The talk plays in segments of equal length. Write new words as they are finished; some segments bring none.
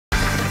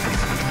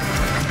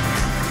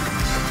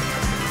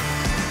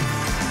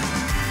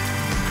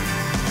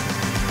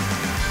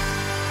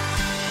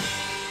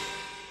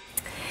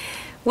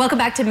Welcome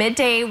back to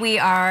Midday. We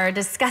are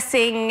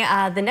discussing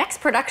the next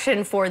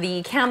production for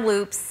the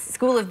Kamloops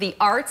School of the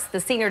Arts,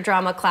 the senior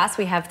drama class.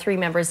 We have 3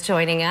 members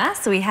joining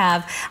us. We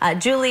have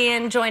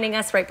Julian joining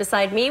us right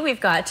beside me. We've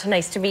got,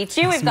 nice to meet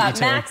you. We've got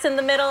Max in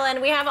the middle,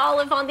 and we have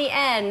Olive on the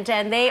end,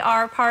 and they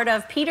are part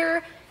of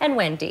Peter and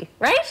Wendy,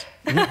 right?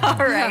 All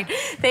right.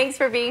 Thanks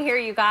for being here,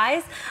 you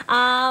guys.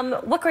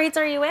 What grades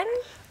are you in?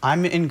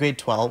 I'm in grade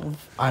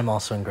 12. I'm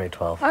also in grade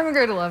 12. I'm in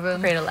grade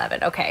 11. Grade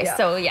 11, okay. Yeah.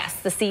 So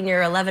yes, the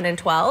senior 11 and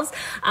 12s.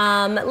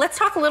 Let's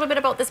talk a little bit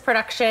about this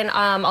production.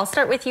 I'll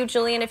start with you,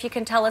 Julian, if you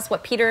can tell us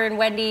what Peter and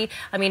Wendy,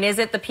 I mean, is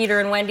it the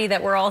Peter and Wendy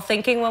that we're all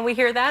thinking when we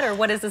hear that, or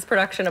what is this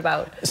production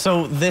about?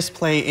 So this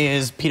play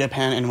is Peter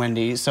Pan and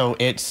Wendy. So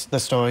it's the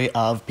story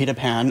of Peter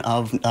Pan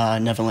of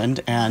Neverland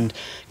and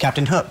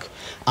Captain Hook.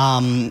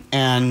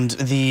 And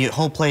the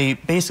whole play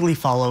basically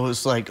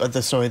follows like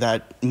the story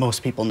that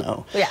most people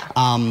know.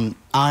 Yeah.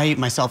 I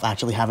myself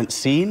actually haven't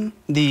seen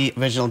the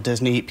original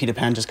Disney Peter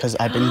Pan just because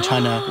I've been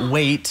trying to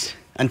wait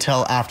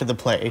until after the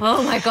play.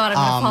 Oh my God, I'm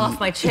gonna fall off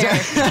my chair. I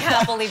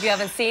can't believe you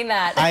haven't seen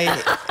that.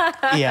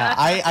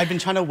 I've been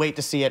trying to wait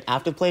to see it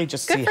after the play,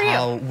 just to see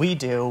how we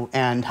do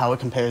and how it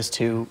compares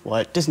to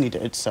what Disney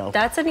did. So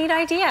that's a neat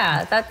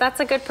idea. That's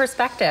a good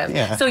perspective.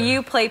 Yeah. So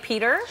you play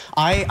Peter?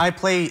 I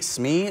play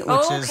Smee,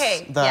 which is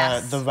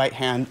the right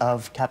hand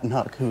of Captain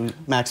Hook, who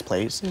Max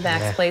plays.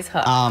 Max plays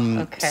Hook.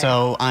 Okay.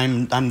 So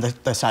I'm the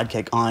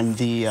sidekick on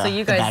the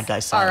bad guy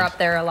side. So you guys are up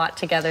there a lot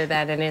together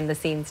then, and in the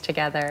scenes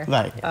together.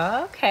 Right.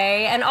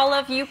 Okay. And all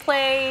of you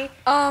play?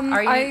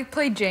 I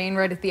play Jane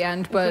right at the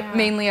end, but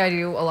mainly I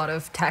do a lot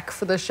of tech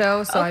for the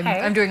show, so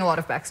I'm doing a lot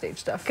of backstage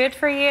stuff. Good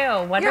for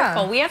you.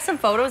 Wonderful. We have some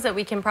photos that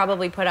we can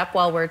probably put up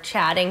while we're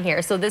chatting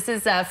here. So this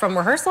is from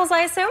rehearsals,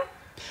 I assume?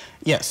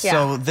 Yes,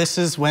 so this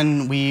is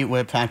when we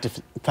were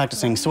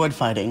practicing sword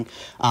fighting,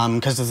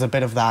 because there's a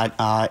bit of that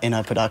in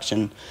our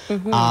production.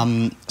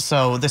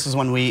 So this is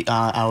when we,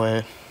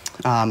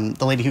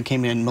 the lady who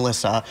came in,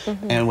 Melissa,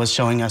 and was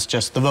showing us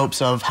just the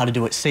ropes of how to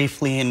do it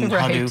safely and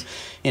how to,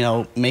 you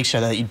know, make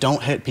sure that you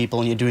don't hit people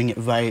and you're doing it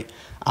right.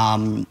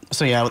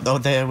 So yeah,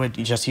 they were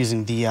just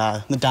using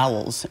the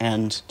dowels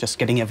and just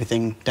getting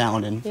everything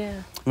down and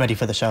ready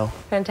for the show.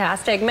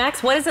 Fantastic.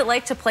 Max, what is it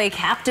like to play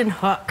Captain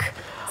Hook?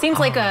 Seems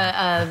like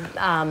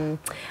a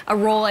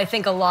role I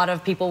think a lot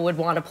of people would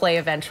want to play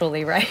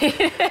eventually, right?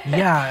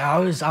 Yeah, I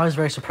was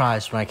very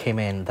surprised when I came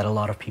in that a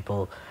lot of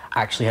people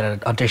actually had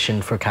an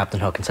audition for Captain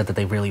Hook and said that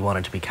they really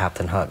wanted to be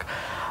Captain Hook.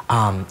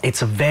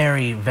 It's a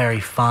very, very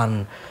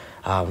fun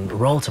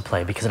role to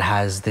play because it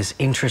has this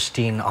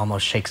interesting,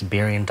 almost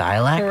Shakespearean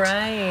dialect.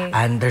 Right.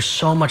 And there's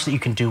so much that you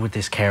can do with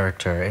this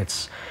character.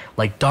 It's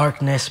like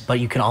darkness, but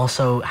you can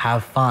also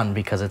have fun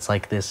because it's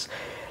like this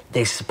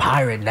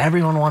pirate and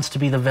everyone wants to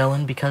be the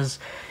villain because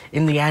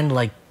in the end,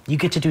 like, you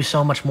get to do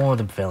so much more with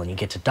the villain. You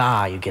get to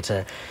die, you get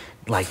to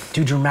like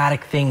do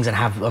dramatic things and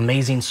have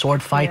amazing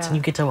sword fights, and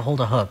you get to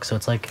hold a hook. So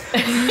it's like,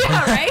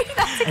 right?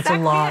 That's exactly it's a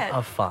lot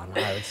of fun,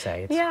 I would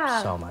say.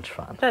 It's so much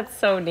fun. That's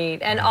so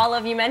neat. And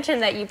Olive, you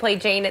mentioned that you play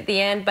Jane at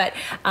the end, but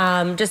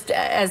just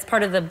as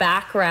part of the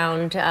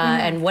background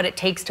and what it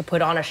takes to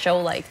put on a show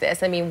like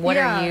this, I mean, what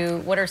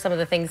are some of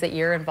the things that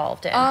you're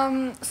involved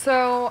in?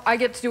 So I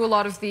get to do a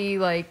lot of the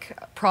like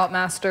prop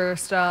master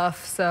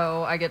stuff.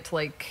 So I get to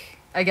like,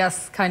 I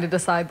guess, kind of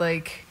decide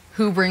like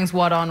who brings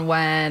what on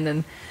when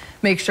and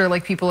make sure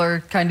like people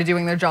are kind of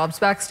doing their jobs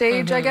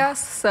backstage, I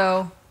guess.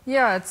 So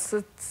yeah, it's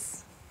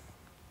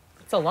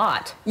a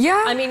lot.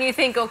 Yeah. I mean, you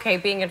think, okay,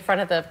 being in front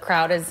of the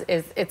crowd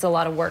it's a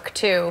lot of work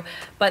too,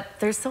 but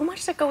there's so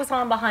much that goes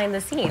on behind the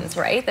scenes,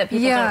 right? That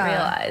people don't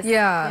realize.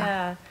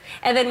 Yeah.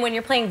 And then when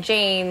you're playing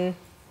Jane,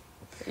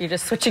 you're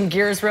just switching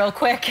gears real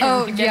quick.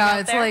 And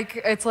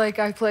it's like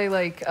I play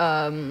like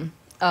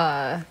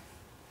I've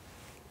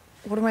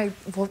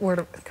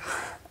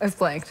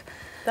blanked.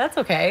 That's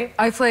okay.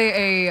 I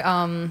play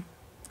a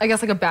I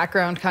guess like a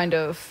background kind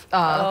of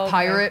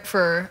pirate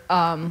for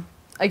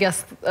I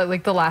guess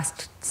like the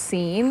last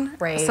scene.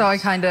 Right. So I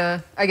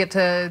get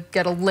to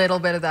get a little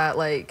bit of that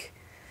like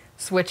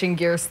switching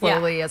gears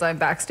slowly as I'm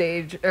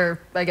backstage, or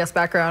I guess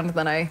background,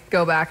 then I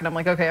go back and I'm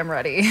like, okay, I'm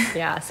ready.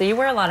 Yeah, so you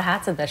wear a lot of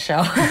hats in this show,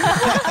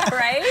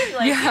 right?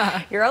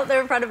 Like, you're out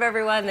there in front of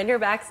everyone, then you're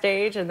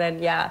backstage, and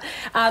then,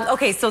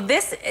 okay, so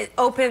this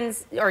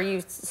opens, or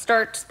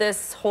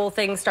this whole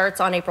thing starts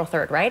on April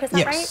 3rd, right? Is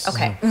that right?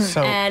 Okay.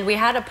 And we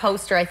had a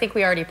poster, I think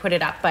we already put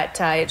it up, but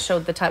it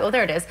showed the time,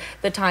 there it is,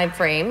 the time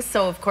frames.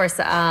 So, of course,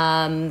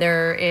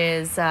 there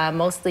is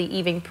mostly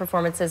evening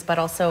performances, but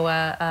also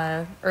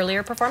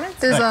earlier performance?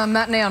 There's a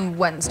matinee on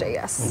Wednesday,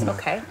 yes.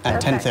 Okay.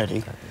 At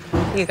 10:30.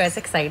 You guys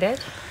excited?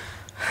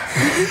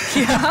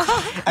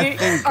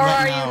 Yeah. Or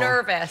are you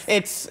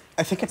nervous?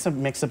 I think it's a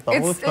mix of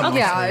both. It's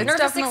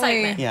nervous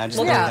excitement. Yeah, just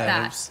we'll go with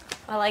that.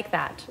 I like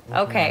that.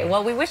 Okay,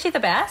 well, we wish you the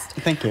best.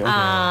 Thank you.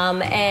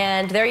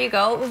 And there you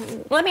go.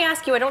 Let me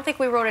ask you, I don't think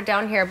we wrote it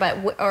down here,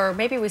 but or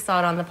maybe we saw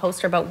it on the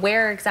poster, but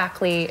where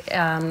exactly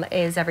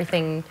is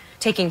everything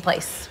taking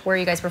place? Where are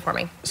you guys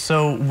performing?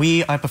 So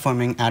we are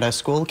performing at a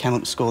school,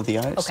 Kamloops School of the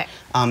Arts. Okay.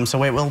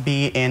 So it will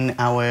be in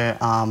our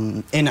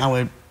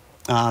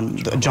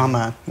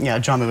drama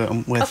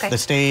room with the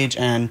stage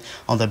and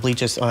all the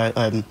bleachers,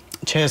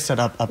 chairs set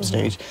up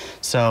upstage.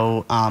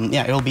 So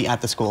yeah, it will be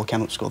at the school,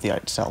 Kamloops School of the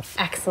Art itself.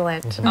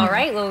 Excellent. All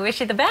right, well, we wish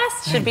you the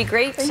best. Should be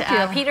great.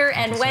 Peter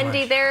and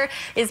Wendy, there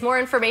is more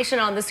information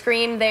on the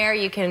screen there.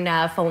 You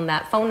can phone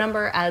that phone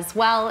number as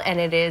well, and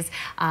it is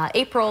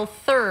April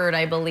 3rd,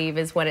 I believe,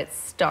 is when it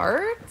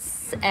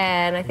starts.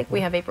 And I think we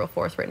have April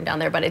 4th written down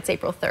there, but it's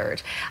April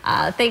 3rd.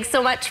 Thanks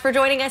so much for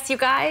joining us, you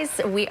guys.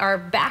 We are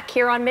back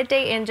here on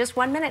Midday in just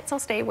 1 minute, so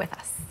stay with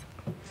us.